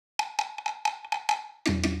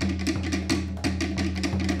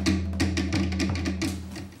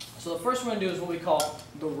first we're going to do is what we call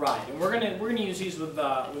the ride, and we're going to use these with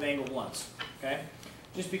angled ones, okay?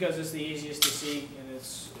 Just because it's the easiest to see, and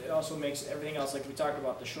it also makes everything else, like we talked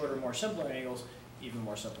about, the shorter, more simpler angles, even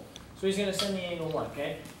more simple. So he's going to send the angle 1,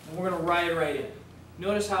 okay? And we're going to ride right in.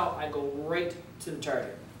 Notice how I go right to the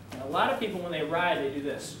target. And a lot of people, when they ride, they do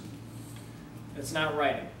this. It's not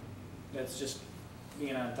riding. That's just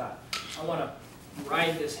being on top. I want to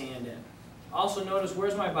ride this hand in. Also notice,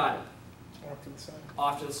 where's my body? Off to the side.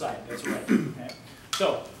 Off to the side, that's right. Okay.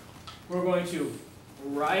 So, we're going to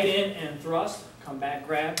ride in and thrust, come back,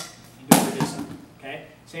 grab, and go for this side. Okay?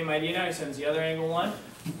 Same idea now, he sends the other angle 1.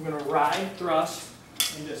 We're going to ride, thrust,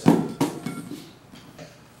 and disarm.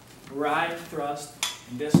 Ride, thrust,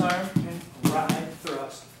 and disarm. And ride,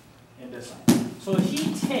 thrust, and disarm. So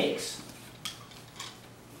he takes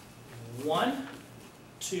 1,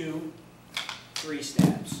 2, 3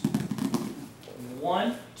 stabs.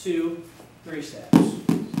 1, 2, 3 stabs.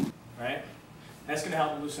 Right? That's going to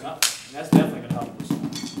help him loosen up. And that's definitely going to help him loosen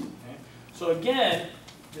up. Okay? So again,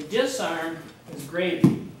 the disarm is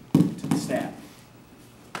gravy to the stab.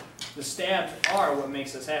 The stabs are what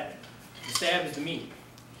makes this happen. The stab is the meat.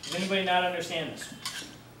 Does anybody not understand this?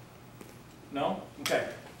 No? Okay.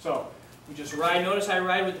 So we just ride. Notice I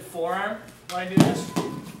ride with the forearm when I do this.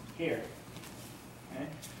 Here. Okay?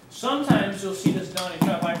 Sometimes you'll see this done, if you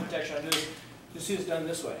have eye protection, I do this. You'll see this done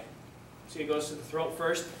this way. See, it goes to the throat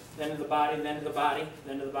first, then to the body, then to the body,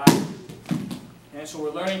 then to the body. And so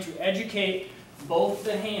we're learning to educate both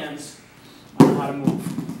the hands on how to move.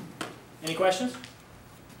 Any questions?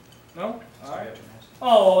 No? All right.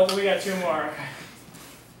 Oh, we got 2 more.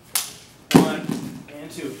 1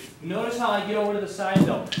 and 2. Notice how I get over to the side,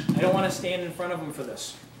 though. I don't want to stand in front of them for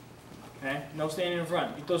this. Okay? No standing in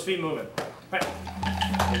front. Get those feet moving.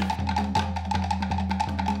 Right.